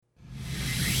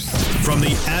From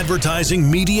the advertising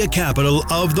media capital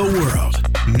of the world,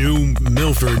 New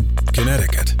Milford,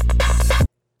 Connecticut,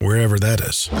 wherever that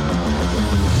is.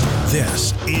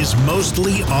 This is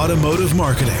Mostly Automotive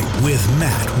Marketing with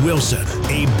Matt Wilson,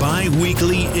 a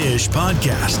bi-weekly-ish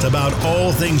podcast about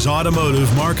all things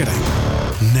automotive marketing.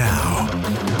 Now,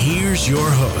 here's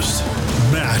your host,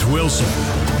 Matt Wilson.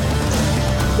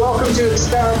 Welcome to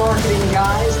Experimarketing,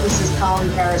 guys. This is Colin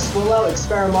Carasquillo.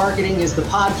 Experimarketing is the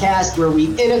podcast where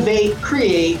we innovate,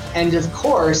 create, and of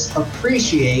course,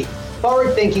 appreciate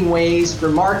forward-thinking ways for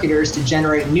marketers to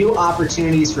generate new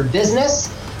opportunities for business.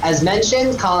 As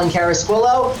mentioned, Colin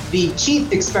Carasquillo, the Chief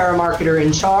Experimarketer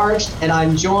in charge, and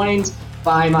I'm joined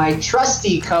by my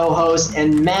trusty co-host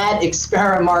and mad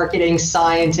Experimarketing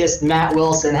scientist, Matt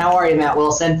Wilson. How are you, Matt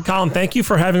Wilson? Colin, thank you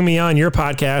for having me on your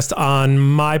podcast, on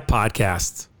my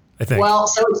podcast, I think. Well,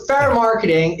 so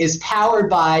Experimarketing is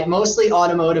powered by Mostly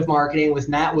Automotive Marketing with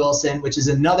Matt Wilson, which is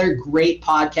another great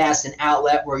podcast and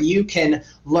outlet where you can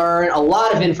learn a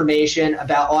lot of information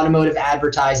about automotive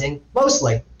advertising,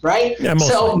 mostly, right? Yeah,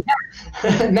 mostly.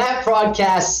 So Matt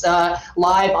broadcasts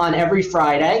live on every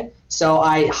Friday. So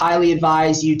I highly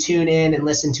advise you tune in and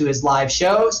listen to his live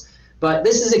shows. But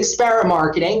this is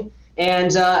Experimarketing.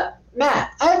 And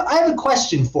Matt, I have a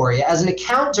question for you. As an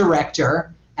account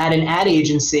director at an ad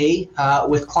agency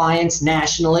with clients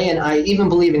nationally, and I even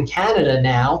believe in Canada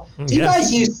now, do you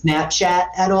guys use Snapchat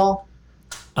at all?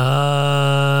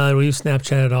 Do we use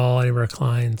Snapchat at all? Any of our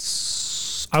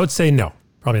clients? I would say no,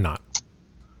 probably not.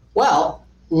 Well,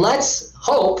 let's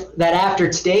hope that after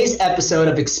today's episode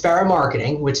of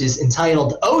Experimarketing, which is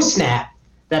entitled Oh Snap,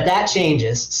 that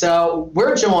changes. So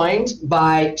we're joined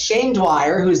by Shane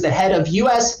Dwyer, who's the head of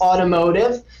U.S.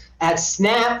 Automotive at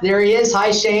Snap. There he is.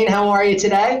 Hi, Shane. How are you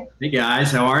today? Hey,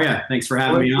 guys. How are you? Thanks for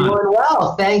having me on. We're doing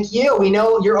well. Thank you. We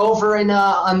know you're over in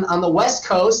on the West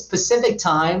Coast, Pacific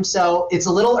time, so it's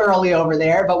a little early over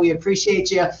there, but we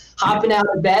appreciate you hopping out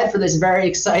of bed for this very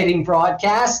exciting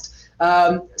broadcast.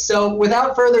 So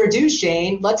without further ado,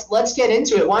 Shane, let's get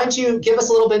into it. Why don't you give us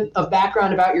a little bit of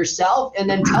background about yourself and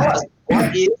then tell us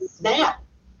what is Snap?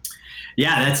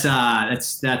 Yeah, that's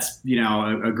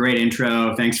a great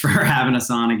intro. Thanks for having us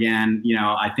on again.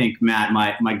 I think, Matt,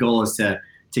 my goal is to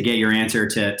get your answer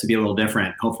to be a little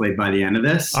different, hopefully by the end of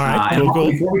this. All right,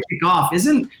 cool. Before we kick off,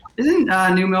 isn't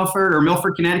New Milford or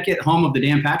Milford, Connecticut home of the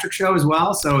Dan Patrick Show as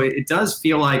well? So it does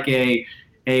feel like a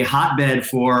hotbed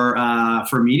for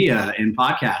media and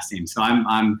podcasting. So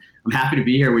I'm happy to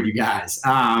be here with you guys.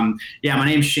 My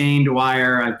name's Shane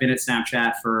Dwyer. I've been at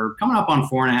Snapchat for coming up on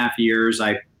 4.5 years.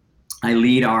 I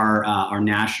lead our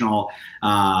national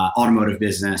automotive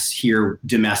business here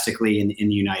domestically in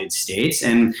the United States,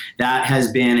 and that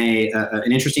has been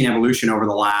an interesting evolution over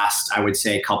the last, I would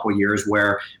say, couple years.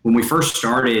 Where when we first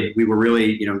started, we were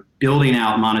really building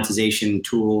out monetization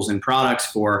tools and products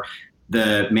for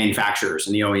the manufacturers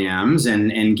and the OEMs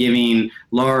and giving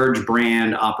large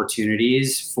brand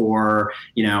opportunities for,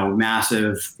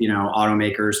 massive,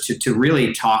 automakers to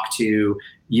really talk to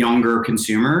younger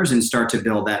consumers and start to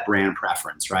build that brand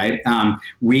preference, right?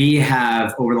 We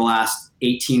have, over the last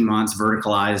 18 months,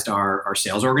 verticalized our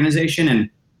sales organization. And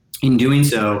in doing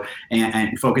so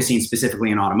and focusing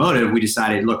specifically in automotive, we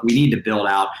decided, look, we need to build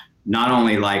out not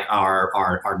only like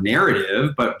our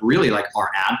narrative, but really like our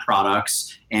ad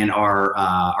products and our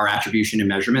attribution and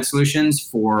measurement solutions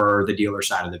for the dealer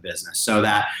side of the business, so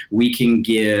that we can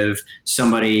give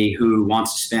somebody who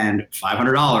wants to spend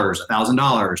 $500, $1,000,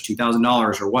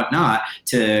 $2,000 or whatnot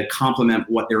to complement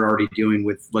what they're already doing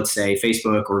with, let's say,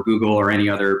 Facebook or Google or any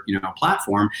other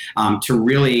platform, to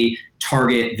really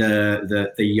target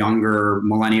the younger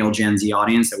millennial Gen Z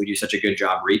audience that we do such a good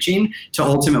job reaching, to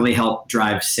ultimately help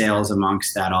drive sales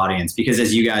amongst that audience. Because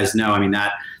as you guys know,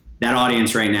 that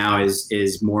audience right now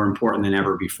is more important than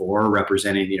ever before,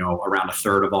 representing around a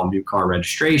third of all new car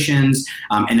registrations,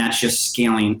 and that's just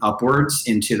scaling upwards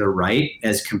into the right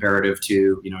as comparative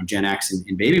to Gen X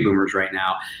and baby boomers right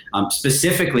now,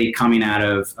 specifically coming out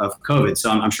of COVID. So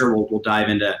I'm sure we'll dive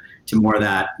into more of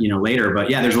that later. But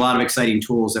yeah, there's a lot of exciting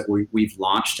tools that we've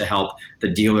launched to help the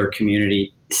dealer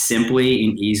community simply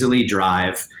and easily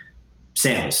drive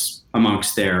sales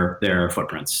amongst their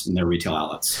footprints and their retail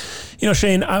outlets.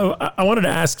 Shane, I wanted to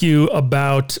ask you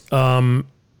about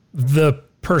the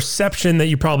perception that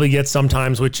you probably get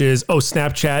sometimes, which is,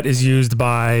 Snapchat is used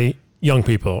by young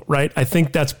people, right? I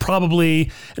think that's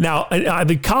probably, now, I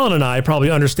think Colin and I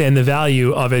probably understand the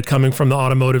value of it coming from the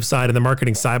automotive side and the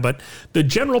marketing side, but the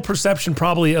general perception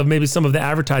probably of maybe some of the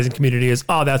advertising community is,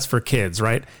 oh, that's for kids,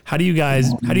 right? How do you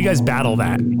guys battle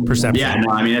that perception? Yeah,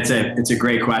 no, I mean, it's a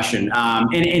great question.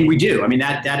 And we do. I mean,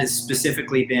 that has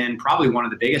specifically been probably one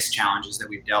of the biggest challenges that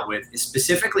we've dealt with, is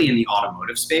specifically in the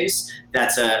automotive space.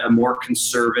 That's a more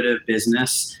conservative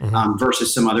business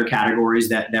versus some other categories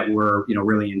that we're,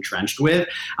 really entrenched with.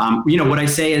 What I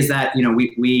say is that,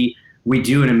 we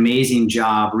do an amazing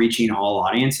job reaching all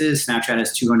audiences. Snapchat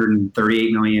has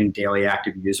 238 million daily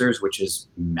active users, which is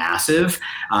massive.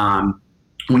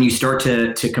 When you start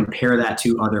to compare that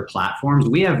to other platforms,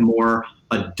 we have more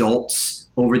adults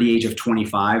over the age of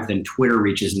 25 than Twitter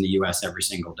reaches in the US every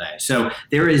single day. So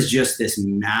there is just this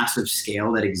massive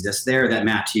scale that exists there that,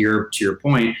 Matt, to your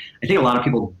point, I think a lot of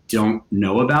people don't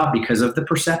know about because of the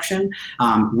perception.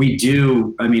 We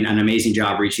do, an amazing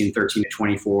job reaching 13 to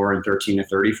 24 and 13 to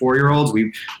 34 year olds.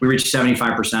 We reach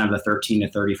 75% of the 13 to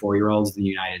 34 year olds in the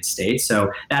United States. So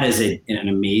that is an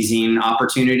amazing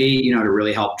opportunity, to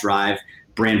really help drive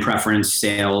brand preference,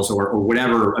 sales, or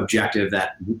whatever objective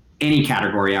that any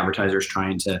category advertiser is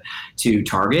trying to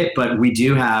target. But we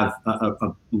do have a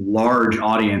large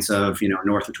audience of,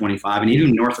 north of 25 and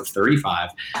even north of 35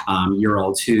 year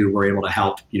olds who we're able to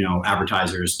help,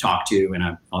 advertisers talk to in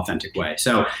an authentic way.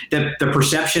 So the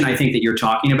perception I think that you're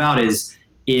talking about is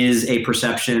a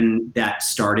perception that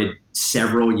started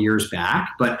several years back,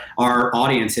 but our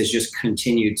audience has just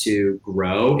continued to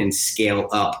grow and scale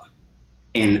up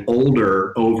and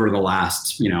older over the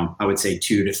last, I would say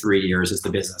 2 to 3 years as the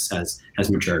business has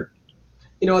matured.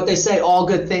 You know what they say, all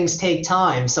good things take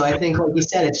time. So I think, like you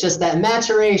said, it's just that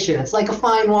maturation. It's like a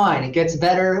fine wine. It gets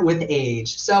better with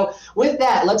age. So with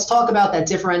that, let's talk about that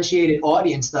differentiated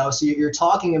audience, though. So you're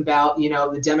talking about,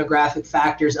 the demographic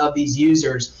factors of these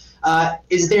users.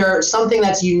 Is there something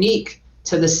that's unique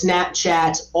to the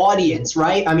Snapchat audience,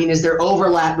 right? Is there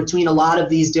overlap between a lot of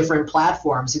these different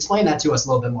platforms? Explain that to us a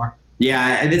little bit more.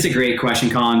 Yeah, that's a great question,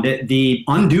 Colin. The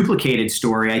unduplicated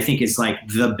story, I think, is like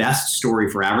the best story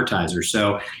for advertisers.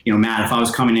 So, Matt, if I was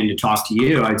coming in to talk to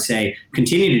you, I'd say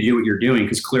continue to do what you're doing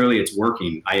because clearly it's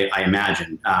working. I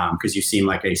imagine because you seem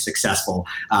like a successful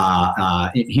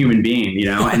human being,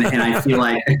 And I feel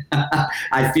like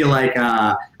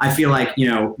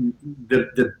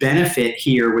the benefit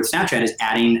here with Snapchat is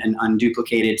adding an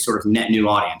unduplicated sort of net new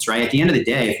audience, right? At the end of the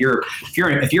day, if you're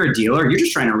a dealer, you're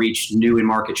just trying to reach new in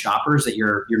market shoppers that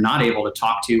you're not able to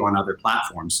talk to on other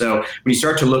platforms. So when you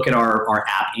start to look at our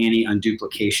App Annie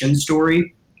unduplication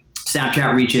story,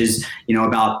 Snapchat reaches,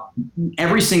 about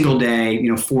every single day,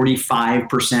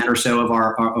 45% or so of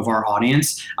our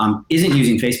audience isn't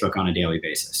using Facebook on a daily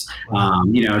basis.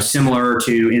 Similar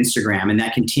to Instagram, and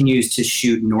that continues to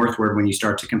shoot northward when you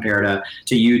start to compare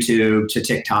to YouTube, to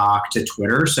TikTok, to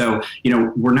Twitter. So,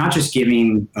 we're not just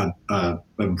giving a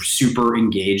super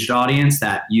engaged audience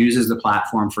that uses the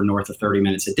platform for north of 30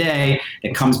 minutes a day,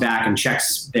 that comes back and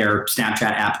checks their Snapchat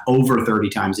app over 30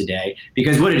 times a day.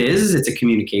 Because what it is it's a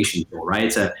communication tool, right?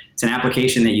 It's an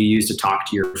application that you use to talk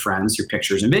to your friends through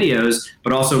pictures and videos,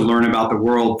 but also learn about the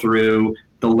world through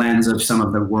the lens of some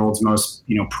of the world's most,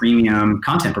 premium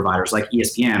content providers like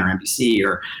ESPN or NBC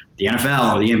or the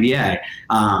NFL or the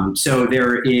NBA. So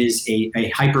there is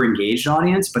a hyper engaged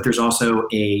audience, but there's also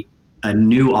a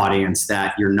new audience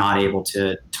that you're not able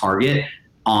to target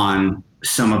on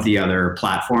some of the other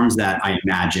platforms that I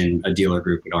imagine a dealer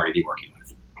group would already be working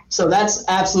with. So that's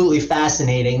absolutely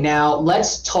fascinating. Now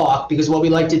let's talk, because what we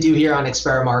like to do here on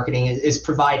Experimarketing is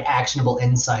provide actionable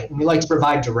insight. And we like to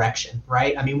provide direction,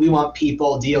 right? We want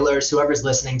people, dealers, whoever's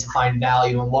listening to find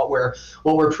value in what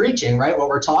we're preaching, right? What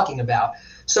we're talking about.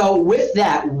 So with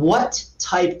that, what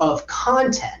type of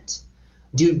content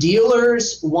do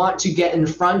dealers want to get in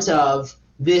front of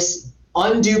this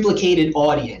unduplicated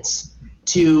audience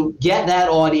to get that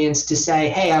audience to say,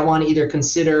 hey, I want to either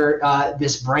consider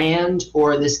this brand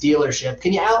or this dealership?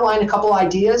 Can you outline a couple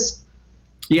ideas?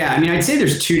 Yeah, I'd say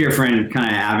there's two different kind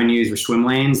of avenues or swim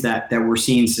lanes that we're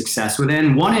seeing success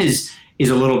within. One is a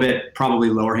little bit probably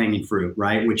lower hanging fruit,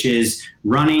 right? Which is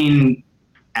running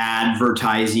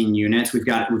advertising units. We've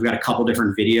got a couple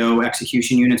different video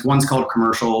execution units. One's called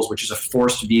commercials, which is a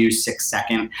forced view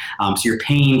 6-second. So you're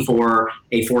paying for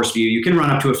a forced view. You can run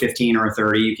up to a 15 or a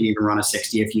 30. You can even run a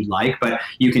 60 if you'd like, but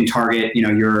you can target,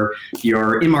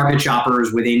 your in-market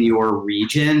shoppers within your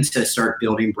region to start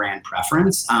building brand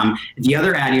preference. The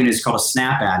other ad unit is called a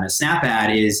snap ad. And a snap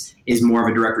ad is is more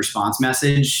of a direct response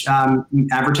message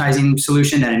advertising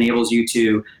solution that enables you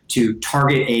to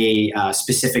target a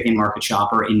specific in-market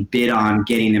shopper and bid on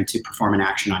getting them to perform an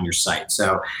action on your site.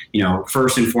 So,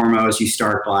 first and foremost, you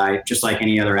start by, just like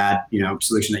any other ad,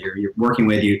 solution that you're working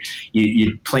with,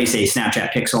 you place a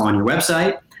Snapchat pixel on your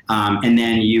website, and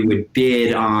then you would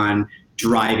bid on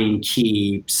driving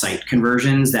key site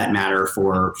conversions that matter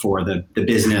for the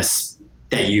business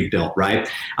that you've built, right?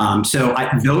 So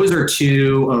those are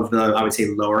two of the, I would say,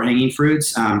 lower hanging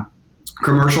fruits.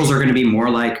 Commercials are going to be more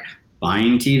like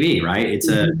buying TV, right? It's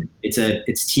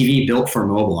TV built for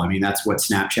mobile. I mean, that's what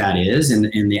Snapchat is,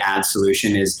 and the ad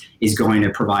solution is going to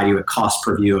provide you a cost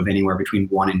per view of anywhere between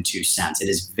 1 and 2 cents. It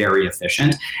is very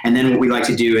efficient. And then what we like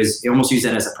to do is almost use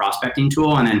that as a prospecting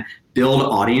tool, and then build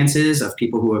audiences of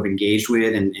people who have engaged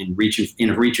with and reach in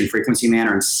a reach and frequency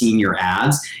manner and seen your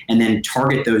ads, and then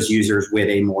target those users with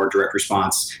a more direct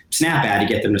response Snap ad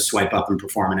to get them to swipe up and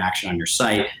perform an action on your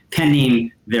site,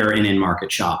 pending they're an in-market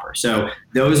shopper. So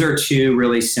those are two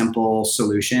really simple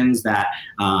solutions that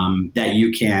that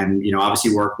you can,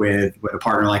 obviously work with a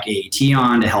partner like AAT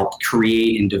on to help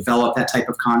create and develop that type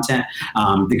of content.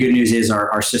 The good news is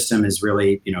our system is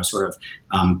really, sort of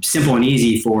simple and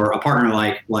easy for a partner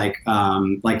like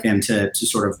them to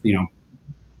sort of,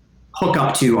 hook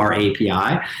up to our API,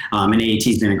 and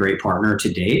AAT's been a great partner to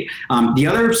date. The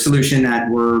other solution that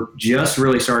we're just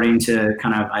really starting to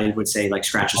kind of, I would say, like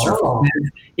scratch the surface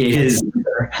is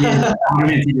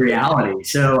augmented reality.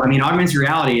 So, I mean, augmented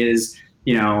reality is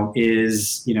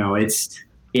it's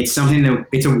something that,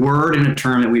 it's a word and a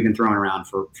term that we've been throwing around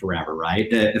for forever, right?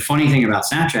 The funny thing about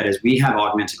Snapchat is we have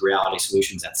augmented reality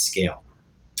solutions at scale.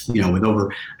 With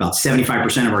over about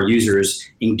 75% of our users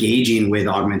engaging with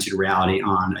augmented reality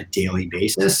on a daily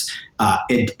basis. A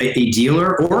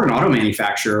dealer or an auto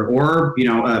manufacturer or,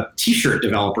 a t-shirt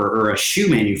developer or a shoe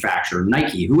manufacturer,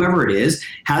 Nike, whoever it is,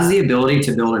 has the ability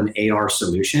to build an AR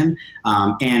solution.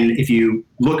 And if you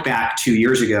look back 2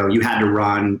 years ago, you had to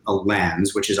run a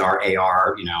lens, which is our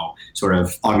AR, sort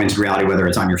of augmented reality, whether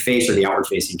it's on your face or the outward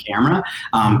facing camera.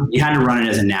 You had to run it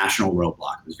as a national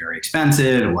roadblock. It was very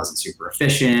expensive. It wasn't super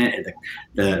efficient.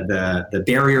 The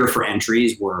barrier for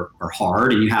entries were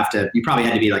hard, and you probably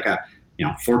had to be like a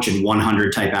Fortune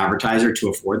 100 type advertiser to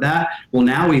afford that. Well,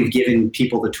 now we've given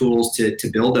people the tools to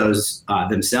build those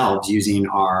themselves using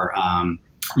our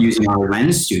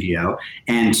Lens Studio,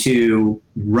 and to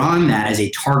run that as a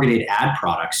targeted ad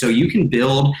product. So you can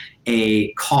build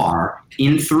a car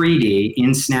in 3D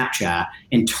in Snapchat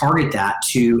and target that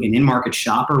to an in-market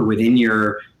shopper within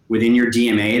your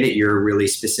DMA that you're really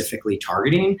specifically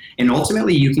targeting. And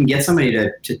ultimately you can get somebody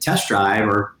to test drive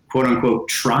or quote unquote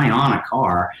try on a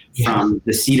car from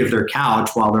the seat of their couch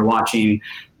while they're watching,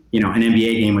 an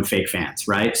NBA game with fake fans,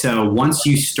 right? So once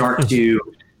you start to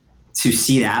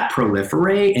see that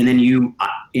proliferate, and then you,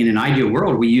 in an ideal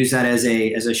world, we use that as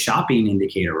a shopping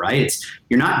indicator, right?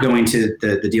 You're not going to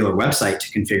the dealer website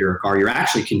to configure a car. You're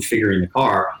actually configuring the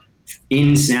car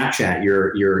in Snapchat.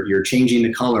 You're changing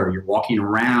the color, you're walking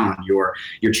around, you're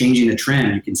changing the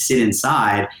trim, you can sit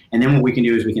inside. And then what we can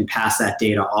do is we can pass that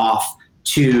data off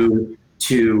to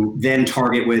then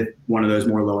target with one of those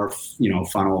more lower,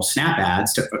 funnel Snap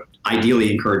ads to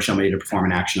ideally encourage somebody to perform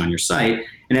an action on your site.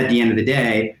 And at the end of the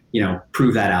day,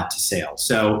 prove that out to sales.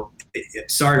 So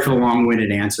sorry for the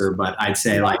long-winded answer, but I'd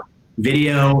say like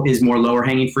video is more lower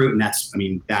hanging fruit. And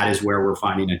that is where we're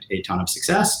finding a ton of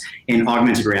success. And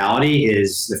augmented reality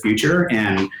is the future.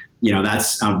 And,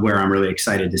 that's where I'm really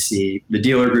excited to see the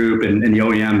dealer group and the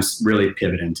OEMs really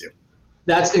pivot into.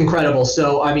 That's incredible.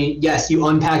 So, yes, you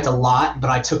unpacked a lot,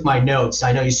 but I took my notes.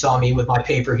 I know you saw me with my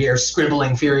paper here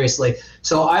scribbling furiously.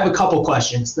 So I have a couple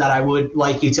questions that I would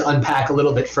like you to unpack a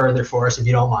little bit further for us, if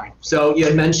you don't mind. So you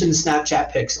had mentioned the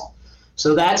Snapchat Pixel.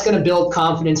 So that's going to build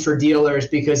confidence for dealers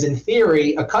because in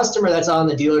theory, a customer that's on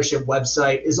the dealership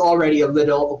website is already a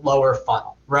little lower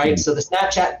funnel, right? So the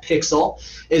Snapchat Pixel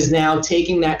is now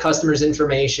taking that customer's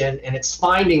information and it's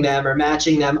finding them or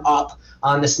matching them up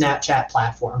on the Snapchat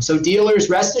platform. So dealers,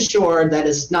 rest assured that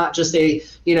is not just a,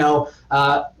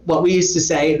 what we used to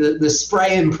say, the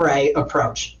spray and pray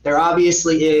approach. There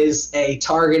obviously is a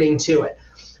targeting to it.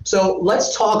 So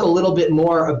let's talk a little bit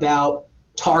more about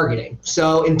targeting.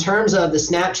 So in terms of the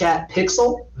Snapchat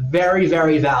Pixel, very,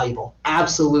 very valuable.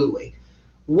 Absolutely.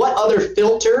 What other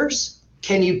filters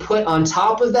can you put on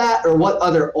top of that, or what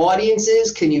other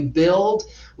audiences can you build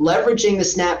leveraging the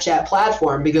Snapchat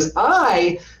platform? Because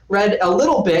I read a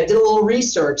little bit, did a little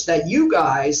research that you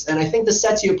guys, and I think this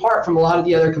sets you apart from a lot of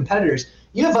the other competitors,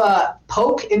 you have a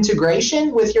poke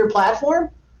integration with your platform?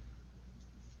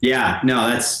 Yeah,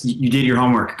 no, you did your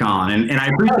homework, Colin, and I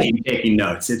appreciate you taking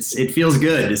notes. It feels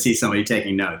good to see somebody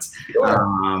taking notes. Sure.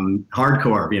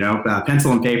 Hardcore,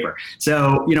 pencil and paper.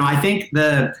 So, I think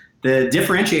the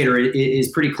differentiator is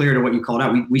pretty clear to what you called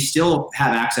out. We still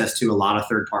have access to a lot of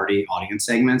third-party audience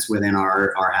segments within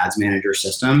our ads manager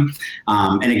system.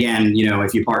 And again,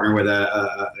 if you partner with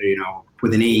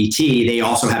with an AET, they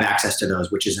also have access to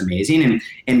those, which is amazing.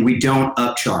 And we don't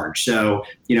upcharge. So,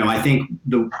 I think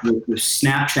the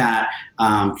Snapchat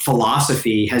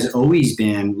philosophy has always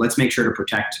been, let's make sure to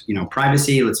protect,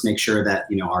 privacy. Let's make sure that,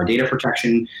 our data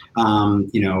protection,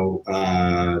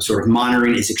 sort of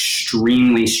monitoring is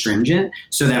extremely stringent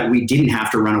so that we didn't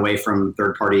have to run away from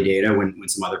third-party data when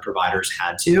some other providers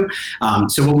had to.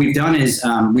 So what we've done is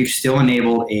we've still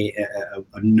enabled a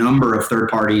number of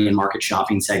third-party and market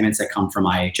shopping segments that come from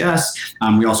IHS.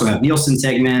 We also have Nielsen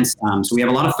segments. So we have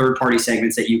a lot of third-party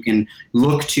segments that you can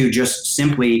look to just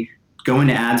simply go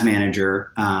into Ads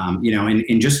Manager,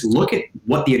 and just look at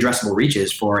what the addressable reach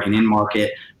is for an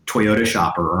in-market Toyota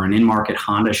shopper or an in-market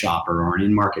Honda shopper or an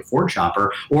in-market Ford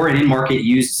shopper or an in-market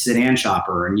used sedan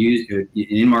shopper or an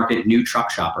in-market new truck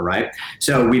shopper, right?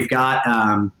 So we've got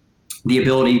the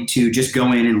ability to just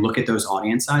go in and look at those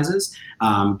audience sizes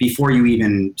before you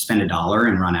even spend $1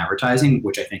 and run advertising,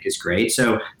 which I think is great.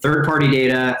 So third-party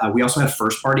data, we also have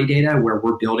first-party data where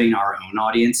we're building our own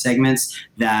audience segments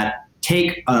that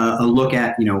take a look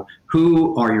at,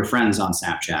 who are your friends on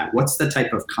Snapchat? What's the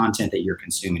type of content that you're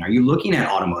consuming? Are you looking at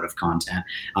automotive content?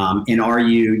 And are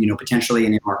you, potentially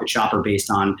an in-market shopper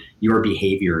based on your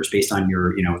behaviors, based on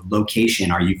your, location?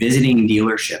 Are you visiting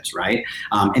dealerships, right?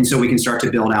 And so we can start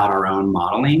to build out our own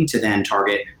modeling to then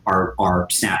target our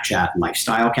Snapchat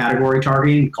lifestyle category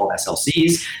targeting called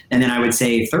SLCs. And then I would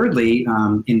say thirdly,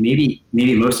 and maybe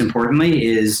most importantly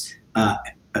is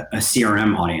a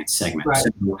CRM audience segment. Right. So,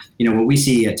 what we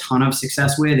see a ton of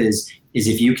success with is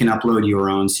if you can upload your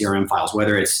own CRM files,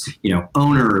 whether it's,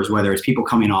 owners, whether it's people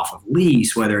coming off of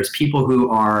lease, whether it's people who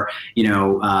are,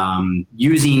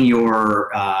 using your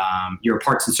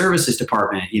parts and services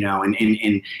department,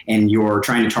 and you're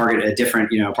trying to target a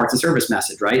different, parts and service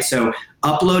message, right? So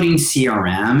uploading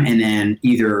CRM and then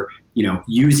either,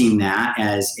 using that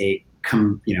as a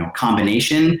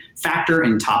combination factor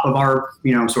in top of our,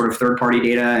 sort of third-party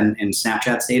data and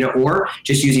Snapchat's data, or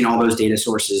just using all those data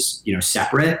sources,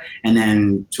 separate and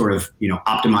then sort of,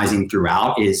 optimizing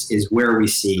throughout is where we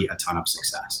see a ton of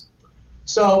success.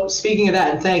 So speaking of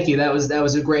that, and thank you, that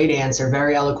was a great answer,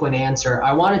 very eloquent answer.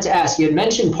 I wanted to ask, you had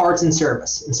mentioned parts and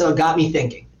service, and so it got me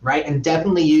thinking, right? And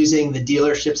definitely using the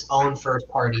dealership's own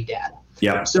first-party data.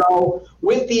 Yeah. So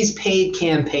with these paid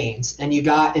campaigns, and you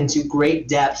got into great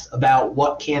depth about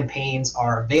what campaigns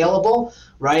are available,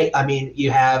 right? I mean, you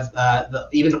have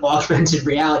even augmented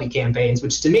reality campaigns,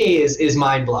 which to me is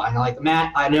mind-blowing. Like,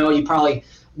 Matt, I know you probably,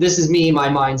 this is me, my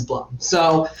mind's blown.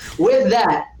 So with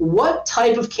that, what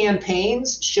type of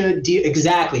campaigns should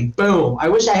exactly, boom. I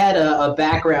wish I had a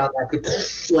background that could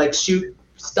like shoot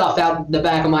stuff out the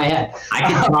back of my head. I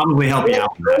can probably help you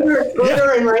out.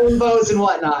 Glitter and rainbows and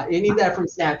whatnot. You need that from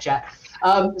Snapchat.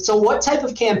 So what type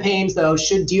of campaigns, though,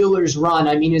 should dealers run?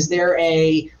 I mean, is there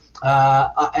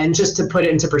and just to put it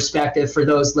into perspective for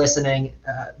those listening,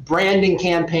 branding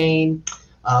campaign,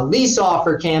 lease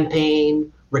offer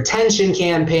campaign, retention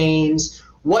campaigns,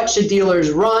 what should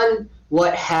dealers run?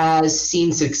 What has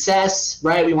seen success,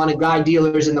 right? We want to guide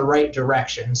dealers in the right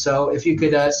direction. So if you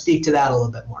could speak to that a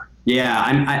little bit more.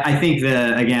 Yeah, I think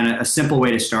again, a simple way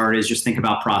to start is just think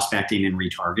about prospecting and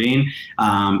retargeting.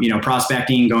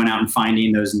 Prospecting, going out and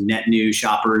finding those net new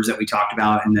shoppers that we talked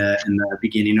about in the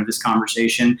beginning of this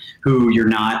conversation, who you're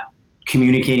not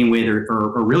communicating with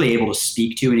or really able to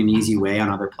speak to in an easy way on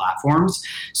other platforms.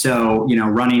 So,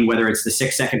 running, whether it's the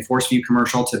 6-second force view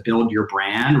commercial to build your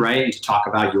brand, right, and to talk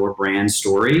about your brand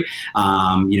story,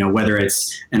 whether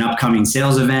it's an upcoming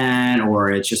sales event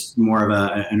or it's just more of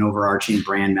an overarching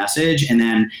brand message, and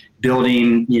then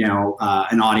building,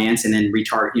 an audience and then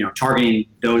targeting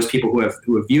those people who have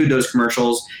viewed those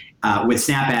commercials with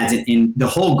Snap Ads. And the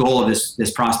whole goal of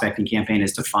this prospecting campaign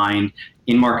is to find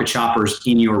in-market shoppers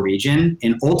in your region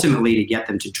and ultimately to get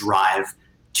them to drive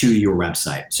to your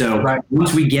website. So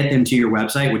once we get them to your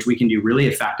website, which we can do really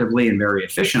effectively and very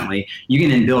efficiently, you can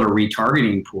then build a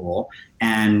retargeting pool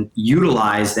and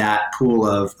utilize that pool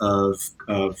of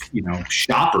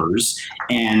shoppers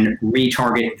and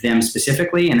retarget them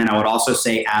specifically. And then I would also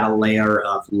say add a layer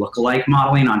of lookalike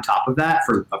modeling on top of that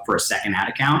for a second ad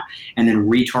account, and then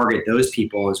retarget those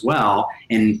people as well,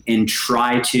 and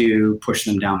try to push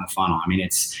them down the funnel. I mean,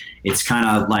 it's kind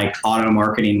of like auto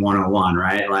marketing 101,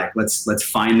 right? Like let's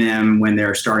find them when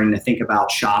they're starting to think about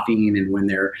shopping, and when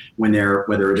they're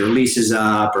whether their lease is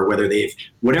up, or whether they've,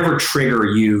 whatever trigger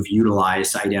you've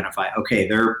utilized to identify, okay,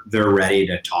 they're ready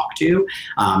to talk to,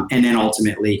 and then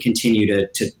ultimately continue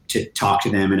to talk to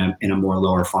them in a more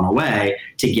lower funnel way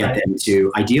to get them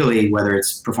to, ideally, whether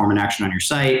it's perform an action on your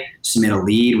site, submit a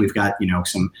lead. We've got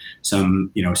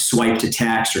some swipe to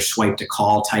text or swipe to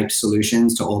call type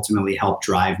solutions to ultimately help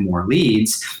drive more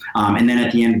leads. And then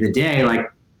at the end of the day,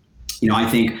 I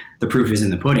think the proof is in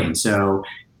the pudding. So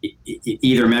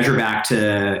either measure back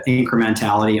to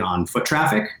incrementality on foot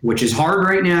traffic, which is hard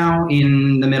right now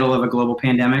in the middle of a global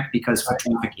pandemic because foot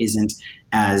traffic isn't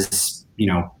as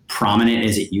prominent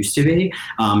as it used to be.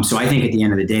 So I think at the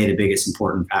end of the day,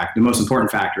 the most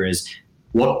important factor is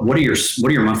what do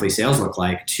your monthly sales look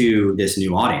like to this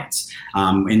new audience?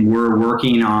 And we're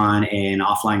working on an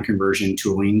offline conversion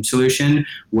tooling solution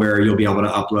where you'll be able to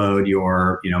upload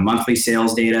your monthly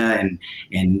sales data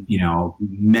and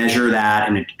measure that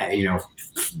and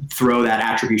throw that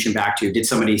attribution back to, did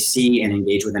somebody see and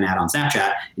engage with an ad on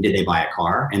Snapchat, and did they buy a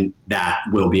car? And that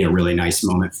will be a really nice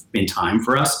moment in time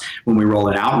for us when we roll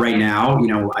it out. Right now,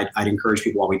 I'd encourage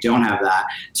people, while we don't have that,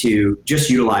 to just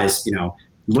utilize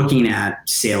looking at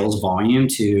sales volume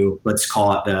to, let's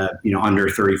call it the under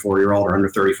 34-year-old or under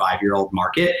 35-year-old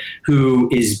market, who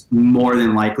is more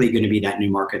than likely going to be that new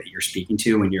market that you're speaking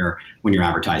to when you're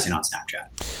advertising on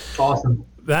Snapchat. Awesome.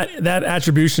 That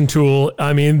attribution tool,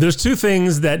 I mean, there's two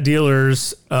things that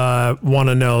dealers want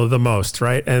to know the most,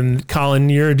 right? And Colin,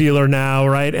 you're a dealer now,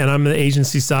 right? And I'm the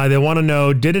agency side. They want to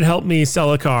know, did it help me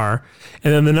sell a car?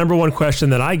 And then the number one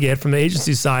question that I get from the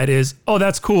agency side is, oh,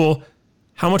 that's cool.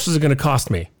 How much is it going to cost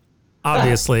me?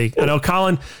 Obviously, I know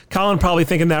Colin probably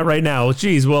thinking that right now.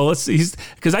 Geez, well,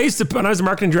 because I used to, when I was a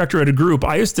marketing director at a group,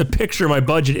 I used to picture my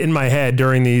budget in my head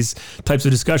during these types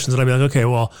of discussions. And I'd be like, okay,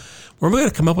 well, we're going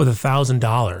to come up with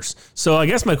 $1,000. So I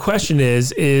guess my question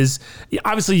is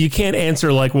obviously you can't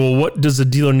answer like, well, what does a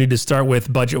dealer need to start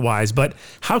with budget wise, but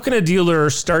how can a dealer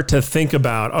start to think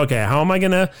about, okay, how am I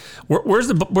going to, where's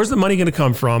the money going to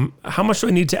come from? How much do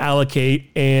I need to allocate?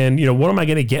 And what am I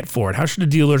going to get for it? How should a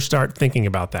dealer start thinking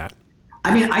about that?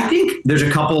 I mean, I think there's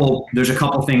a couple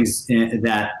things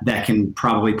that can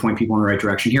probably point people in the right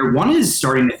direction here. One is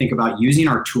starting to think about using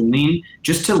our tooling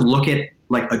just to look at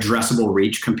like addressable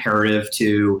reach comparative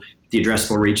to the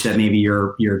addressable reach that maybe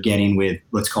you're getting with,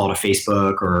 let's call it a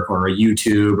Facebook or a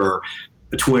YouTube or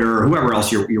a Twitter or whoever else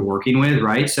you're working with,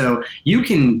 right? So you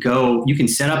can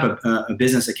set up a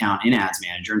business account in Ads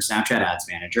Manager, in Snapchat Ads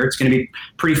Manager. It's going to be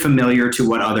pretty familiar to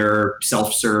what other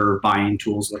self-serve buying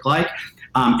tools look like.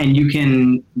 And you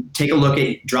can take a look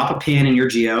at, drop a pin in your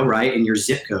geo, right, in your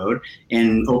zip code,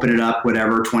 and open it up,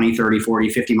 whatever, 20, 30, 40,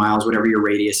 50 miles, whatever your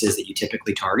radius is that you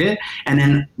typically target, and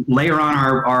then layer on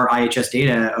our IHS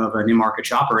data of an in-market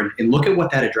shopper and look at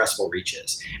what that addressable reach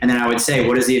is. And then I would say,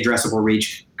 what is the addressable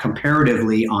reach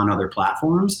comparatively on other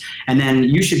platforms? And then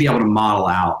you should be able to model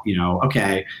out,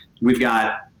 okay, we've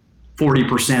got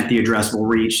 40% the addressable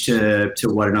reach to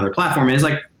what another platform is.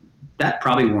 Like, that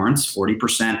probably warrants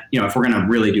 40%. If we're going to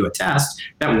really do a test,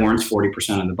 that warrants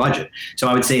 40% of the budget. So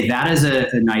I would say that is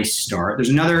a nice start. There's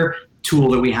another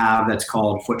tool that we have that's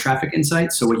called Foot Traffic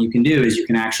Insights. So what you can do is you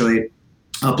can actually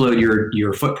upload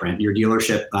your footprint, your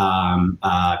dealership,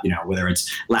 whether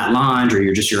it's lat longe or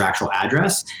your actual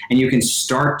address, and you can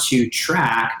start to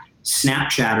track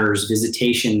Snapchatters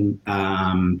visitation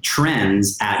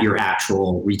trends at your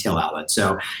actual retail outlet.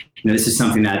 So this is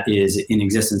something that is in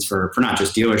existence for not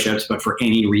just dealerships, but for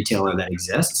any retailer that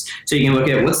exists. So you can look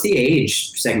at, what's the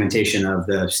age segmentation of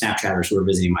the Snapchatters who are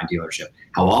visiting my dealership?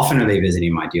 How often are they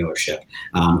visiting my dealership?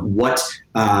 What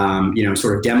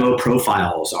sort of demo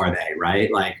profiles are they,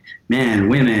 right? Like men,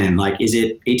 women, like is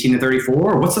it 18 to 34?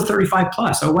 Or what's the 35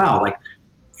 plus? Oh, wow. Like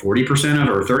 40%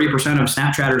 or 30% of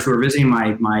Snapchatters who are visiting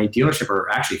my dealership are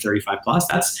actually 35 plus.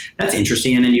 That's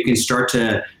interesting. And then you can start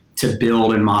to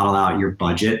build and model out your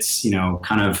budgets,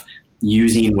 kind of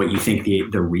using what you think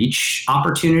the reach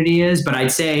opportunity is. But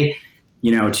I'd say,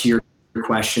 to your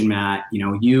question, Matt,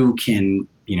 you can,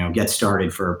 get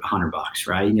started for $100,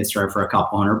 right? You can get started for a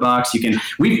couple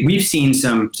 $100. We've seen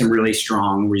some really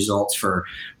strong results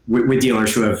with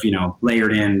dealers who have,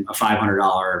 layered in a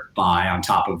 $500 buy on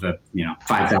top of a,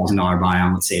 $5,000 buy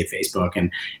on, let's say, Facebook.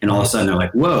 And all of a sudden they're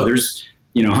like, whoa, there's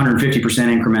 150%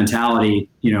 incrementality,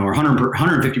 or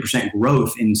 150%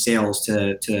 growth in sales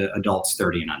to adults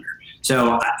 30 and under.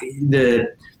 So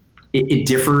it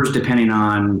differs depending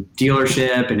on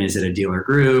dealership, and is it a dealer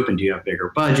group, and do you have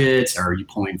bigger budgets, or are you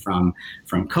pulling from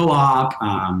co-op?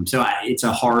 So it's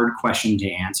a hard question to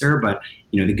answer, but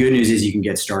the good news is you can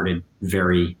get started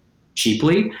very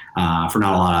cheaply for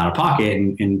not a lot out of pocket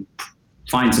and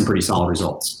find some pretty solid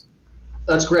results.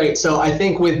 That's great. So I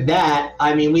think with that,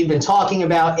 we've been talking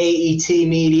about AET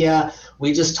Media.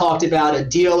 We just talked about a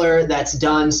dealer that's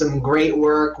done some great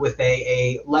work with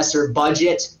a lesser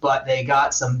budget, but they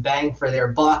got some bang for their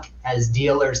buck, as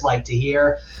dealers like to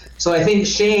hear. So I think,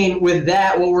 Shane, with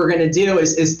that, what we're going to do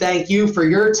is thank you for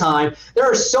your time. There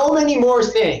are so many more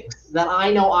things that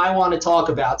I know I want to talk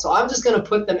about. So I'm just going to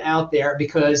put them out there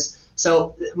because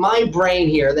my brain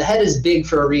here, the head is big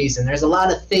for a reason. There's a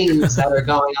lot of things that are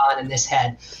going on in this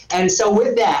head. And so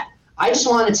with that, I just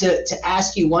wanted to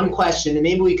ask you one question, and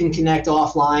maybe we can connect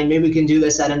offline. Maybe we can do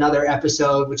this at another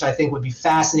episode, which I think would be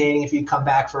fascinating if you'd come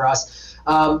back for us,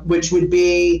 which would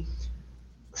be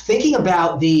thinking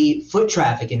about the foot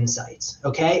traffic insights,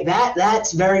 okay?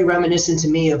 That's very reminiscent to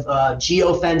me of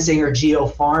geofencing or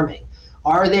geofarming.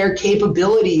 Are there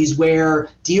capabilities where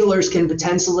dealers can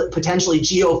potentially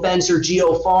geofence or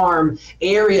geofarm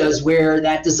areas where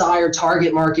that desired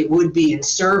target market would be and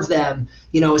serve them,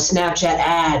 a Snapchat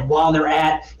ad while they're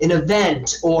at an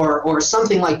event or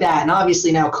something like that? And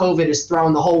obviously now COVID has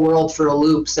thrown the whole world for a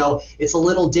loop, so it's a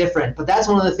little different. But that's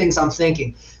one of the things I'm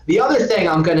thinking. The other thing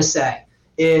I'm going to say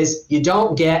is you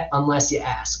don't get unless you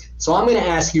ask. So I'm going to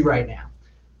ask you right now.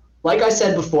 Like I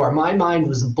said before, my mind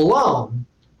was blown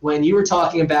when you were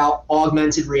talking about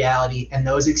augmented reality and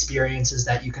those experiences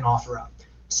that you can offer up.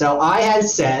 So I had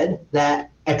said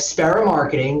that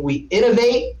Experimarketing, we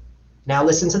innovate, now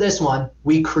listen to this one,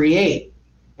 we create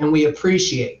and we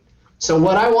appreciate. So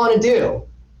what I want to do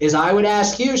is I would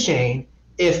ask you, Shane,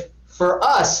 if for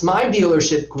us, my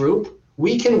dealership group,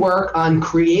 we can work on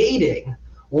creating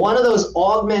one of those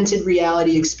augmented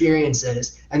reality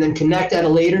experiences and then connect at a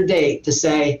later date to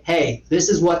say, hey, this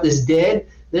is what this did.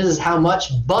 This is how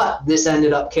much butt this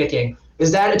ended up kicking.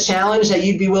 Is that a challenge that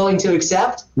you'd be willing to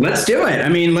accept? Let's do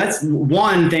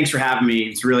it. Thanks for having me.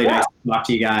 It's really nice to talk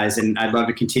to you guys, and I'd love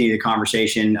to continue the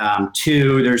conversation.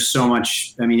 Two, there's so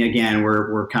much. Again,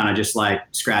 we're kind of just like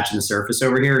scratching the surface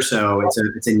over here. So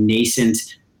it's a nascent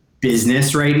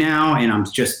business right now, and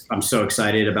I'm so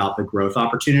excited about the growth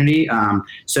opportunity.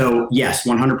 So yes,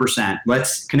 100%.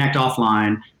 Let's connect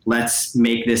offline. Let's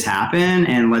make this happen,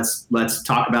 and let's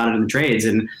talk about it in the trades,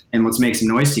 and let's make some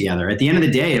noise together. At the end of the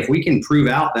day, if we can prove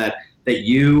out that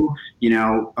you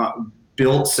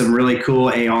built some really cool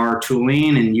AR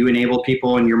tooling and you enabled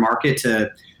people in your market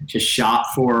to shop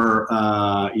for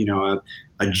a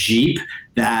Jeep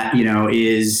that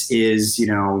is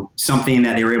something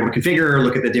that they were able to configure,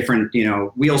 look at the different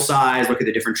wheel size, look at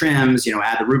the different trims,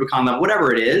 add the Rubicon level,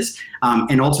 whatever it is,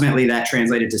 and ultimately that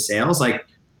translated to sales,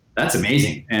 that's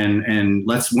amazing, and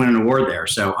let's win an award there.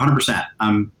 So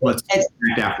 100%. Let's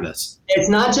connect after this. It's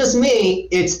not just me,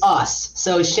 it's us.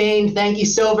 So Shane, thank you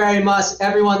so very much.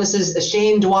 Everyone, this is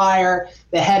Shane Dwyer,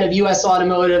 the head of US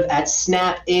Automotive at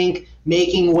Snap Inc.,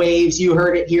 making waves. You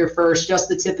heard it here first, just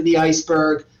the tip of the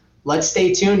iceberg. Let's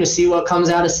stay tuned to see what comes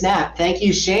out of Snap. Thank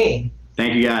you, Shane.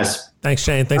 Thank you, guys. Thanks,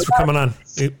 Shane. Thanks for coming on.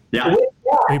 Yeah.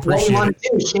 We appreciate what we want to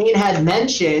do, Shane had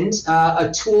mentioned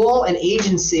a tool, an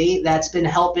agency that's been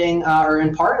helping, or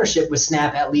in partnership with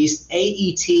Snap at least,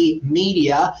 AET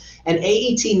Media. And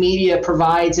AET Media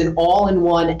provides an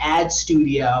all-in-one ad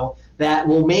studio that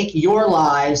will make your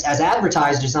lives as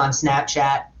advertisers on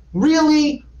Snapchat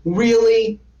really,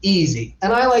 really easy.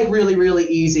 And I like really, really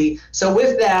easy. So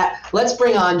with that, let's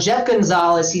bring on Jeff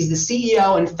Gonzalez. He's the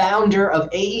CEO and founder of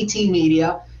AET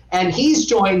Media. And he's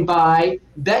joined by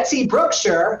Betsy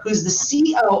Brookshire, who's the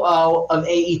COO of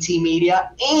AET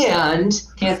Media, and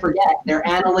can't forget their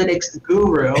analytics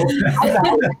guru.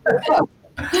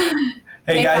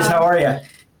 Hey guys, how are you?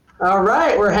 All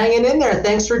right, we're hanging in there.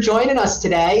 Thanks for joining us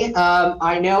today.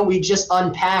 I know we just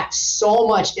unpacked so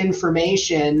much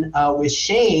information with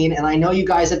Shane, and I know you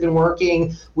guys have been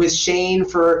working with Shane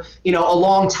for a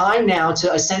long time now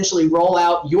to essentially roll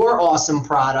out your awesome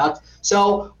product.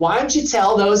 So why don't you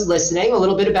tell those listening a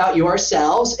little bit about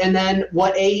yourselves and then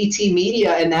what AET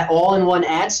Media and that all-in-one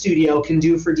ad studio can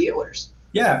do for dealers?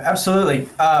 Yeah, absolutely.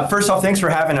 First off, thanks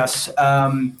for having us.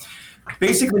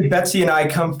 Basically, Betsy and I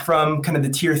come from kind of the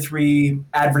tier 3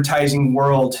 advertising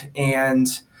world, and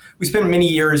we spent many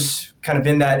years kind of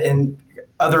in that in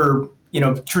other,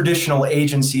 traditional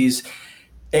agencies.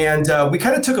 And we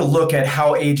kind of took a look at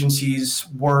how agencies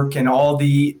work and all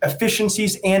the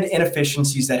efficiencies and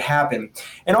inefficiencies that happen,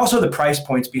 and also the price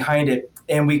points behind it.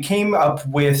 And we came up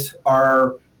with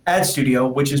our Ad Studio,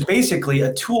 which is basically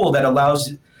a tool that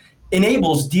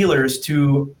enables dealers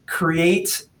to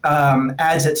create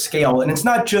ads at scale. And it's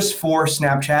not just for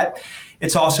Snapchat,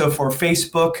 it's also for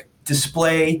Facebook,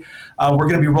 display. We're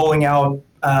going to be rolling out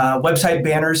website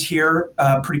banners here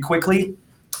pretty quickly.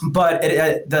 But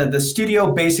the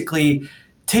studio basically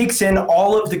takes in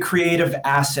all of the creative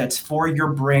assets for your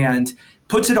brand,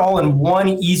 puts it all in one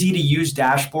easy-to-use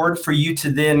dashboard for you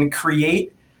to then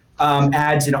create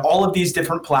ads in all of these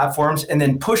different platforms and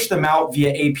then push them out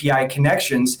via API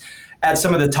connections at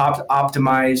some of the top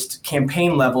optimized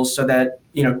campaign levels, so that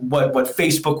what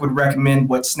Facebook would recommend,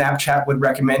 what Snapchat would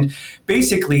recommend,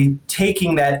 basically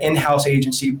taking that in-house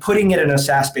agency, putting it in a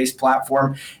SaaS-based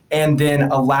platform, and then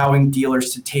allowing dealers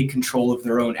to take control of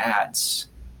their own ads.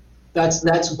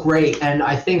 That's great, and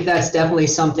I think that's definitely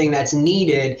something that's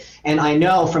needed. And I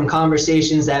know from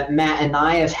conversations that Matt and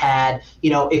I have had,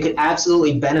 it could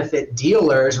absolutely benefit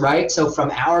dealers, right? So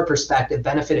from our perspective,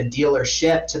 benefit a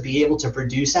dealership to be able to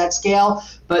produce at scale.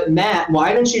 But Matt,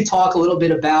 why don't you talk a little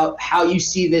bit about how you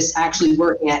see this actually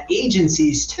working at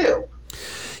agencies too?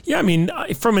 Yeah, I mean,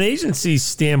 from an agency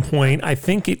standpoint, I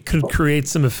think it could create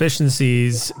some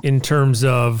efficiencies in terms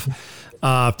of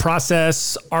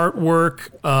process, artwork,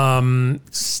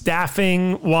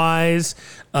 staffing wise,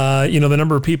 the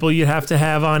number of people you have to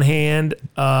have on hand.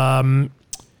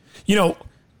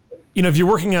 If you're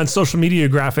working on social media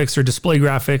graphics or display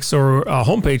graphics or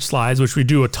homepage slides, which we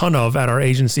do a ton of at our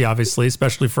agency, obviously,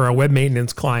 especially for our web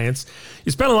maintenance clients,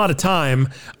 you spend a lot of time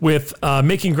with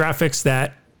making graphics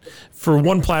that for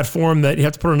one platform that you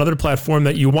have to put on another platform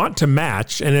that you want to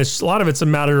match. And a lot of it's a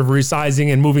matter of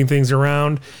resizing and moving things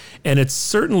around. And it's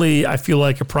certainly, I feel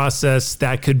like, a process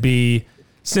that could be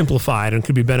simplified and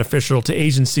could be beneficial to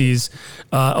agencies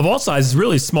of all sizes,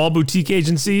 really small boutique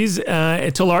agencies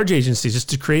to large agencies, just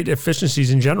to create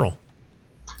efficiencies in general.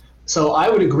 So I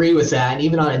would agree with that. And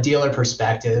even on a dealer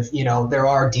perspective, there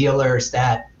are dealers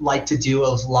that like to do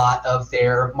a lot of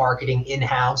their marketing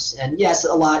in-house. And yes,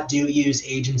 a lot do use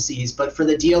agencies, but for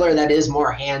the dealer that is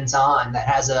more hands-on, that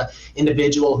has a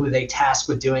individual who they task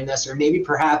with doing this, or maybe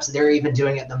perhaps they're even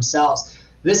doing it themselves,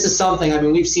 this is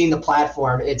something, we've seen the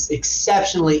platform. It's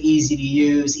exceptionally easy to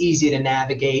use, easy to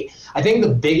navigate. I think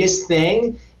the biggest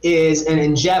thing is,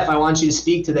 and Jeff, I want you to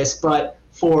speak to this, but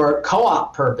for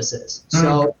co-op purposes.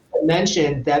 So I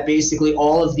mentioned that basically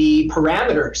all of the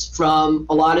parameters from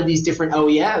a lot of these different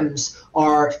OEMs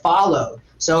are followed.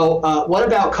 So what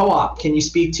about co-op? Can you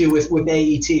speak to with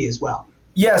AET as well?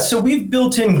 Yeah, so we've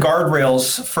built in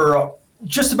guardrails for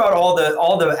just about all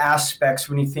the aspects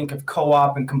when you think of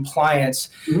co-op and compliance.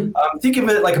 Think of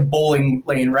it like a bowling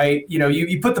lane, right?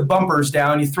 You put the bumpers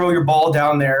down, you throw your ball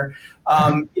down there,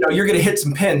 you're going to hit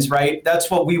some pins, right? That's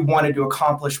what we wanted to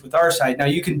accomplish with our side. Now,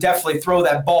 you can definitely throw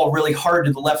that ball really hard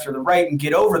to the left or the right and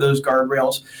get over those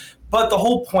guardrails. But the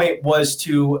whole point was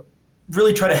to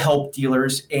really try to help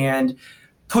dealers and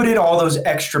put in all those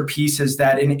extra pieces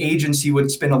that an agency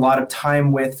would spend a lot of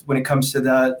time with when it comes to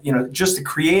the, just the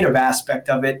creative aspect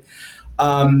of it.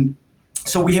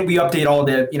 So we update all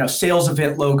the, sales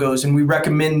event logos, and we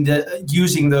recommend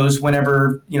using those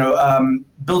whenever,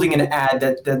 building an ad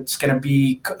that's going to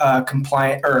be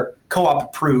compliant or co-op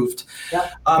approved.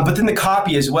 Yep. But then the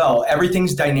copy as well.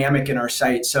 Everything's dynamic in our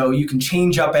site. So you can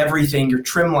change up everything, your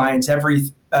trim lines,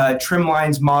 trim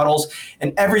lines, models,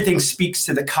 and everything speaks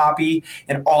to the copy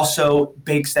and also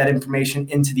bakes that information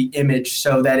into the image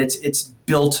so that it's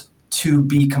built to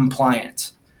be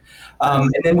compliant.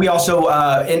 And then we also,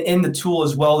 in the tool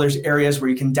as well, there's areas where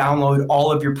you can download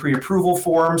all of your pre-approval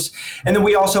forms. And then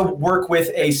we also work with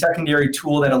a secondary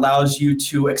tool that allows you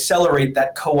to accelerate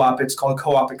that co-op. It's called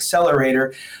Co-op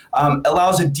Accelerator.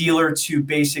 Allows a dealer to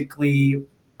basically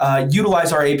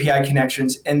utilize our API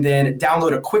connections and then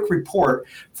download a quick report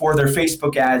for their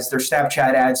Facebook ads, their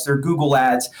Snapchat ads, their Google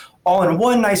ads, all in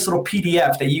one nice little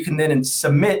PDF that you can then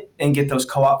submit and get those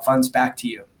co-op funds back to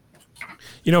you.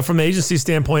 From the agency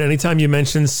standpoint, anytime you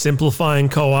mention simplifying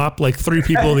co-op, like 3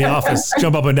 people in the office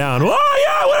jump up and down. Oh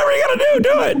yeah, whatever you gotta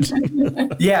do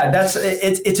it. Yeah,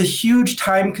 it's a huge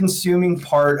time-consuming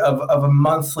part of a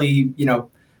monthly,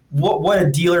 what a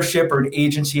dealership or an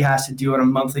agency has to do on a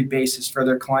monthly basis for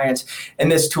their clients,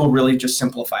 and this tool really just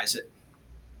simplifies it.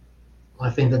 I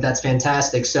think that's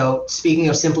fantastic. So speaking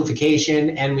of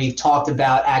simplification, and we've talked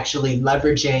about actually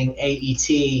leveraging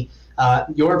AET,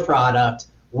 your product,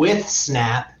 with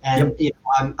Snap, and yep.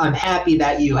 I'm happy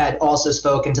that you had also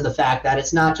spoken to the fact that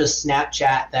it's not just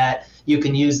Snapchat that you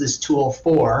can use this tool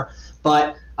for,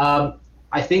 But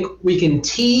I think we can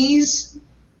tease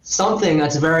something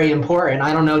that's very important.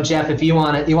 I don't know, Jeff, if you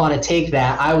want to take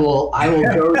that. I will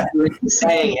go through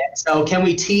saying it. So can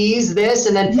we tease this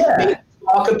and then maybe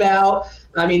talk about,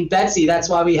 I mean, Betsy, that's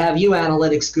why we have you,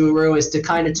 analytics guru, is to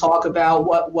kind of talk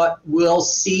about what we'll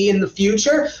see in the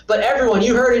future. But everyone,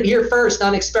 you heard it here first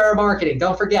on Experimarketing.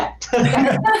 Don't forget.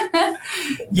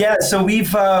 Yeah, so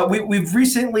we've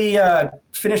recently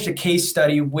finished a case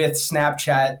study with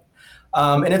Snapchat.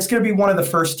 And it's going to be one of the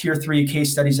first tier 3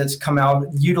 case studies that's come out,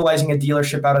 utilizing a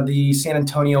dealership out of the San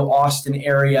Antonio, Austin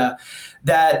area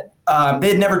that they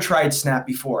had never tried Snap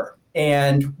before.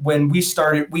 And when we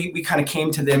started, we kind of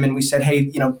came to them and we said,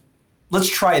 hey, let's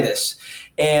try this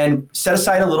and set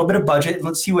aside a little bit of budget and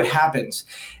let's see what happens.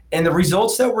 And the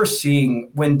results that we're seeing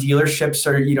when dealerships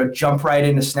are, jump right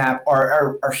into Snap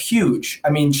are huge. I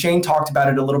mean, Shane talked about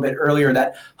it a little bit earlier,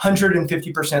 that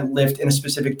 150% lift in a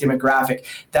specific demographic.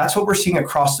 That's what we're seeing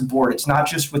across the board. It's not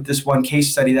just with this one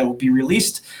case study that will be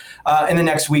released in the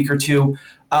next week or two,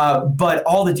 but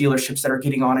all the dealerships that are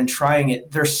getting on and trying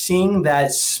it, they're seeing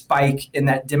that spike in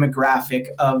that demographic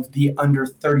of the under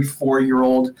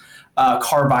 34-year-old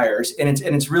car buyers. And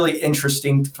it's really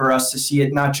interesting for us to see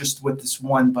it, not just with this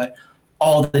one, but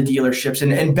all the dealerships.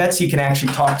 And Betsy can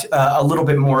actually talk a little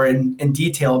bit more in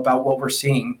detail about what we're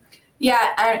seeing.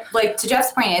 Yeah, like to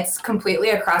Jeff's point, it's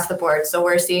completely across the board. So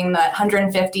we're seeing that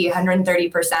 150,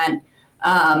 130%.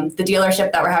 The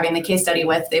dealership that we're having the case study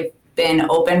with, they've been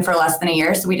open for less than a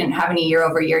year, so we didn't have any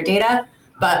year-over-year data.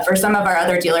 But for some of our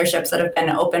other dealerships that have been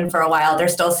open for a while, they're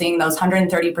still seeing those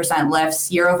 130%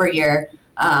 lifts year-over-year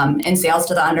in sales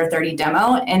to the under 30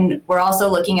 demo. And we're also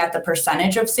looking at the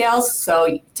percentage of sales.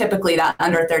 So typically that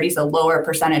under 30 is a lower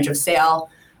percentage of sale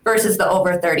versus the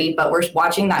over 30, but we're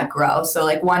watching that grow. So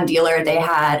like one dealer, they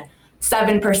had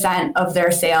 7% of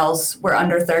their sales were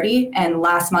under 30, and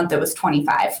last month it was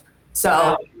 25.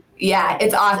 So yeah,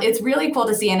 it's really cool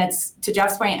to see. And it's, to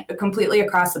Jeff's point, completely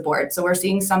across the board. So we're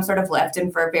seeing some sort of lift,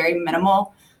 and for a very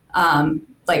minimal,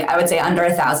 like I would say under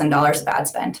 $1,000 of ad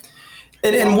spend.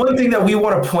 And one thing that we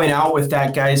want to point out with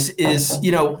that, guys, is,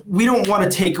 we don't want to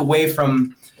take away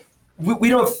from, we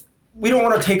don't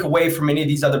want to take away from any of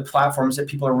these other platforms that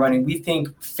people are running. We think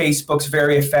Facebook's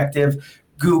very effective,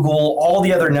 Google, all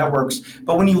the other networks.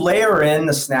 But when you layer in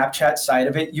the Snapchat side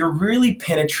of it, you're really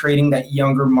penetrating that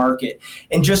younger market.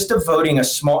 And just devoting a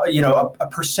small, a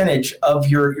percentage of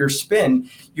your spend,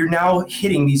 you're now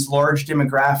hitting these large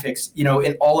demographics,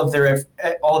 in all of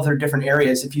their different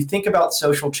areas. If you think about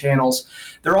social channels,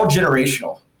 they're all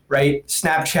generational, right?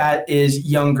 Snapchat is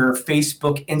younger.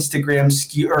 Facebook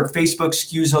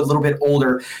skews a little bit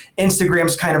older.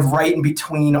 Instagram's kind of right in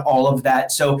between all of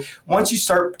that. So once you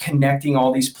start connecting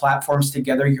all these platforms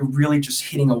together, you're really just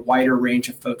hitting a wider range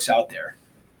of folks out there.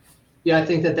 Yeah, I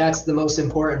think that's the most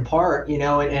important part,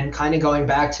 and kind of going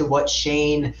back to what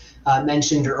Shane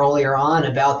mentioned earlier on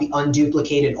about the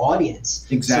unduplicated audience.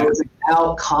 Exactly. So it's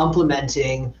about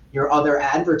complementing your other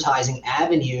advertising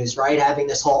avenues, right? Having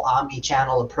this whole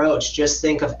omni-channel approach. Just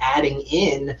think of adding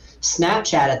in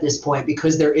Snapchat at this point,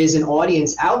 because there is an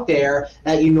audience out there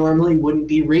that you normally wouldn't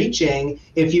be reaching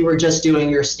if you were just doing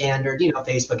your standard,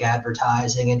 Facebook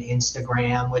advertising and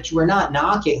Instagram, which we're not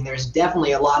knocking. There's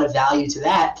definitely a lot of value to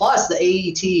that. Plus the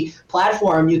AET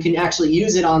platform, you can actually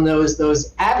use it on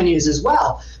those avenues as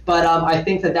well. But I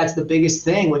think that's the biggest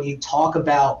thing when you talk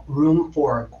about room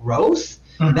for growth.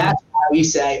 Mm-hmm. That's why we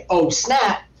say,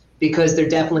 Snap, because there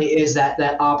definitely is that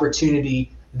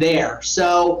opportunity there.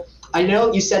 So I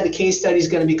know you said the case study is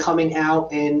going to be coming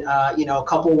out in a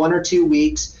couple, 1 or 2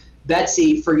 weeks.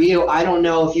 Betsy, for you, I don't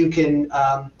know if you can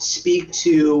speak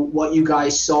to what you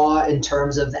guys saw in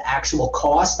terms of the actual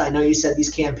cost. I know you said these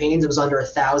campaigns, it was under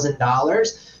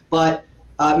 $1,000, but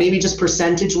maybe just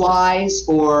percentage-wise,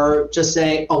 or just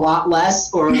say a lot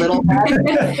less or a little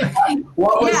less.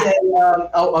 What was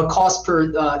a cost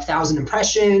per 1,000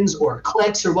 impressions or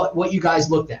clicks, or what you guys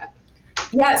looked at?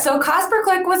 Yeah, so cost per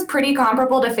click was pretty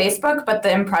comparable to Facebook, but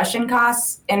the impression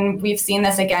costs, and we've seen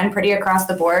this again pretty across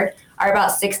the board, are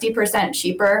about 60%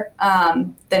 cheaper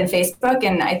than Facebook.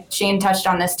 And Shane touched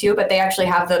on this too, but they actually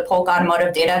have the Polk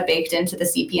Automotive data baked into the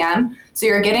CPM. So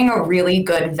you're getting a really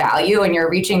good value, and you're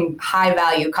reaching high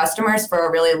value customers for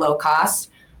a really low cost.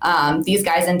 These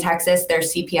guys in Texas, their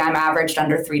CPM averaged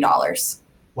under $3.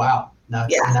 Wow,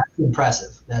 that's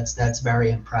impressive. That's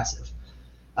very impressive.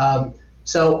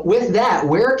 So with that,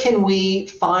 where can we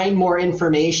find more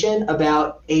information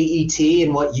about AET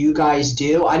and what you guys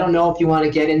do? I don't know if you want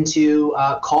to get into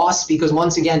costs, because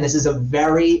once again, this is a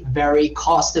very, very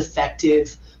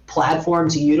cost-effective platform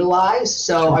to utilize.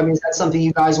 So, I mean, is that something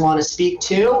you guys want to speak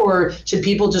to, or should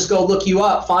people just go look you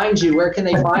up, find you? Where can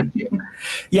they find you?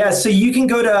 Yeah, so you can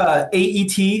go to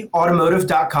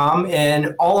aetautomotive.com,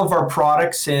 and all of our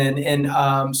products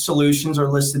and solutions are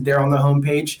listed there on the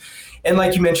homepage. And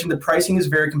like you mentioned, the pricing is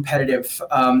very competitive.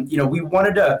 We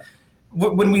wanted to,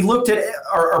 when we looked at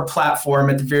our platform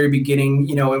at the very beginning,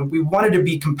 we wanted to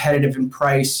be competitive in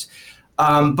price,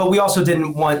 but we also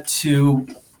didn't want to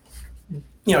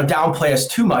downplay us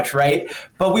too much, right?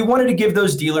 But we wanted to give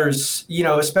those dealers,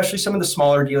 especially some of the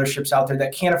smaller dealerships out there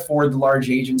that can't afford the large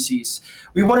agencies,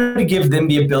 we wanted to give them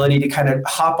the ability to kind of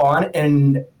hop on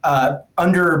and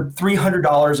under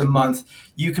 $300 a month,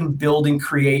 you can build and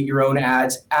create your own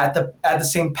ads at the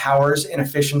same powers and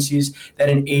efficiencies that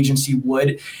an agency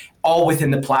would, all within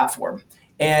the platform.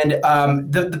 And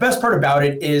the best part about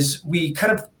it is we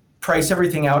kind of price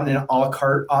everything out in an a la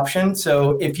carte option.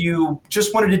 So if you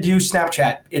just wanted to do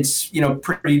Snapchat, it's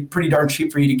pretty darn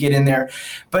cheap for you to get in there.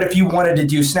 But if you wanted to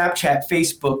do Snapchat,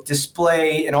 Facebook,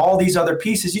 display, and all these other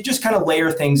pieces, you just kind of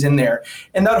layer things in there.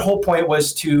 And that whole point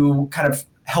was to kind of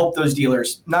help those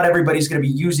dealers. Not everybody's going to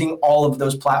be using all of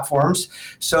those platforms.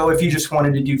 So if you just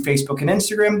wanted to do Facebook and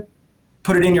Instagram,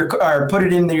 put it in your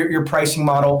pricing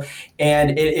model,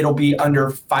 and it'll be under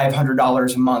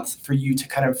 $500 a month for you to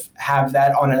kind of have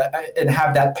that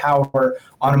have that power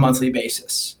on a monthly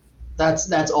basis.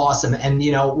 That's awesome. And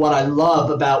what I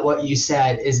love about what you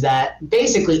said is that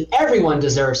basically everyone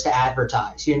deserves to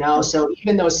advertise, so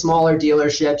even those smaller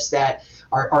dealerships that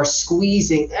are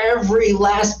squeezing every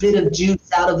last bit of juice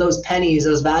out of those pennies,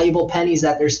 those valuable pennies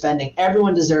that they're spending,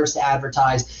 everyone deserves to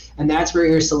advertise. And that's where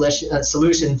your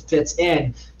solution fits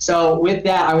in. So with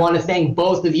that, I want to thank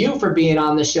both of you for being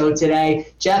on the show today.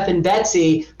 Jeff and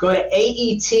Betsy, go to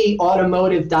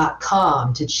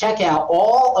aetautomotive.com to check out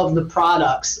all of the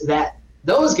products that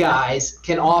those guys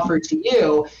can offer to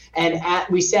you. And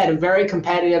we said, a very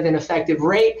competitive and effective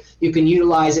rate. You can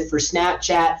utilize it for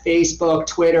Snapchat, Facebook,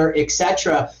 Twitter,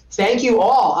 etc. Thank you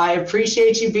all. I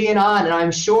appreciate you being on, and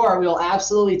I'm sure we'll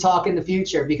absolutely talk in the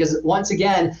future, because once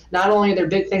again, not only are there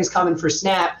big things coming for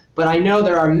Snap, but I know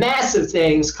there are massive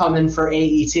things coming for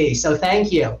AET. So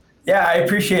thank you. Yeah, I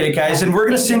appreciate it, guys. And we're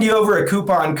going to send you over a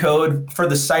coupon code for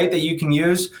the site that you can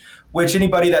use, which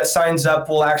anybody that signs up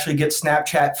will actually get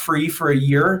Snapchat free for a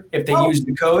year if they use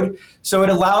the code. So it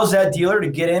allows that dealer to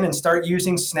get in and start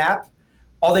using Snap.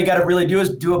 All they got to really do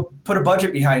is put a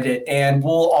budget behind it, and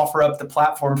we'll offer up the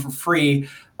platform for free,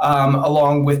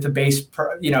 along with the base.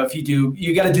 If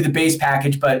you got to do the base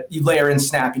package, but you layer in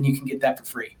Snap and you can get that for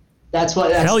free. That's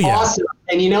awesome.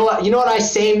 And you know what? You know what I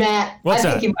say, Matt? What's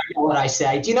I think you might know what I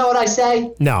say. Do you know what I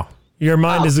say? No. Your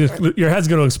mind your head's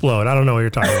going to explode. I don't know what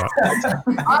you're talking about.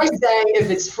 I say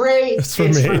if it's free, it's for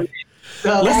me.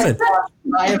 So listen,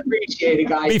 I appreciate it,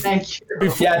 guys. Thank you.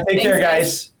 Yeah, take care,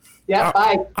 guys. Yeah,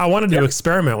 bye. I wanted to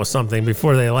experiment with something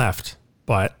before they left,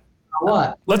 but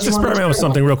what? Let's experiment with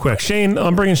something real quick. Shane,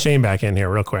 I'm bringing Shane back in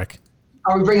here real quick.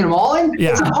 Are we bringing them all in?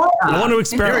 Yeah. I want to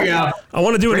experiment. I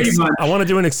want to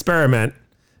do an experiment.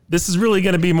 This is really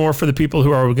going to be more for the people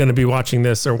who are going to be watching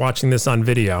this or watching this on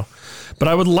video. But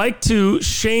I would like to,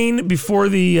 Shane, before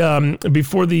the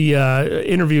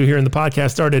interview here in the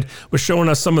podcast started, was showing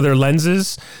us some of their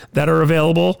lenses that are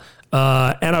available.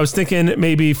 And I was thinking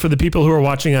maybe for the people who are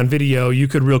watching on video, you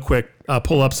could real quick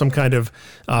pull up some kind of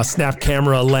Snap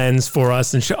camera lens for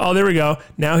us and show. Oh, there we go.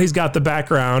 Now he's got the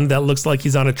background that looks like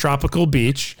he's on a tropical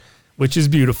beach, which is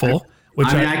beautiful.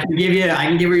 I can give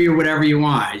you whatever you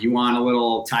want. You want a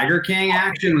little Tiger King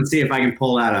action? Let's see if I can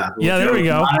pull that up. Yeah, there we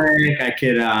go.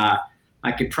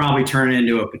 I could probably turn it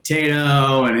into a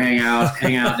potato and hang out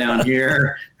down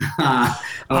here,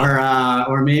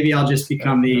 or maybe I'll just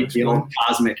become the old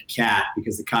cosmic cat,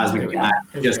 because the cosmic cat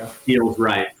just feels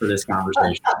right for this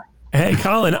conversation. Hey,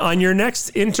 Colin, on your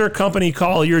next intercompany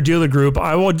call, your dealer group,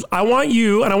 I want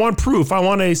you, and I want proof. I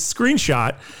want a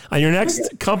screenshot. On your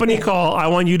next company call, I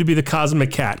want you to be the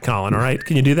cosmic cat, Colin. All right?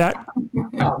 Can you do that?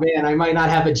 Oh, man, I might not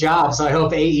have a job, so I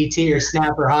hope AET or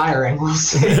Snap are hiring. We'll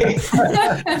see.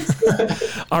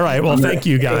 All right. Well, thank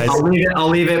you, guys. I'll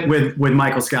leave it with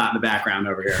Michael Scott in the background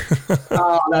over here.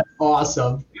 Oh, that's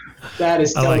awesome. That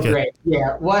is so great.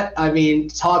 Yeah.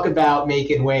 Talk about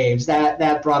making waves.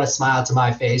 That brought a smile to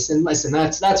my face. And listen,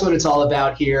 that's what it's all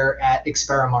about here at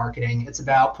Experimarketing. It's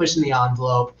about pushing the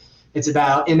envelope. It's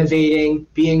about innovating,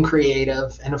 being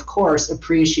creative, and of course,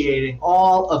 appreciating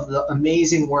all of the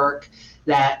amazing work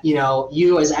that,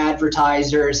 you as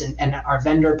advertisers and our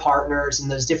vendor partners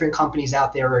and those different companies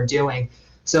out there are doing.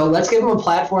 So let's give them a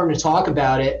platform to talk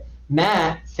about it.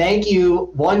 Matt, thank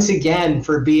you once again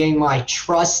for being my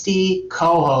trusty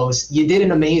co-host. You did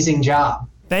an amazing job.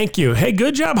 Thank you. Hey,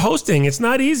 good job hosting. It's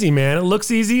not easy, man. It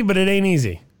looks easy, but it ain't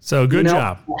easy. So good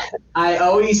job. I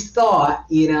always thought,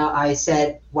 I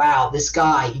said, wow, this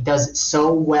guy, he does it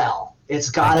so well. It's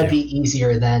got to be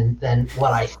easier than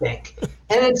what I think.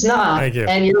 And it's not. Thank you.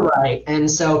 And you're right. And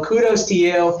so kudos to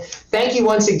you. Thank you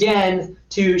once again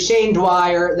to Shane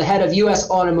Dwyer, the head of U.S.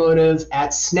 Automotive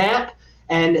at Snap,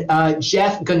 and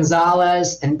Jeff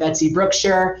Gonzalez and Betsy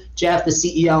Brookshire. Jeff, the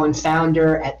CEO and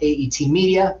founder at AET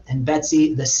Media, and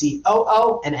Betsy, the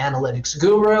COO and analytics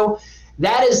guru.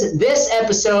 That is this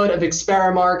episode of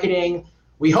Experimarketing.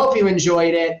 We hope you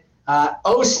enjoyed it.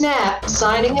 Snap,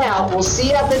 signing out. We'll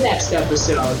see you at the next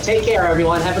episode. Take care,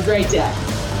 everyone. Have a great day.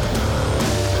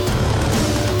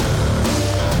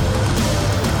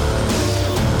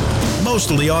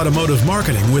 Mostly Automotive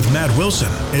Marketing with Matt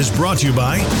Wilson is brought to you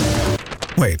by...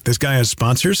 Wait, this guy has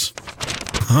sponsors?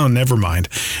 Oh, never mind.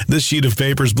 This sheet of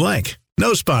paper's blank.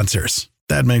 No sponsors.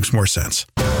 That makes more sense.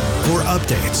 For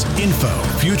updates, info,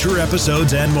 future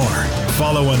episodes, and more,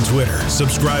 follow on Twitter,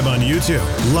 subscribe on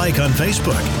YouTube, like on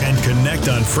Facebook, and connect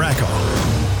on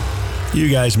Frackle. You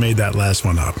guys made that last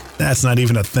one up. That's not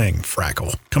even a thing,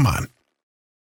 Frackle. Come on.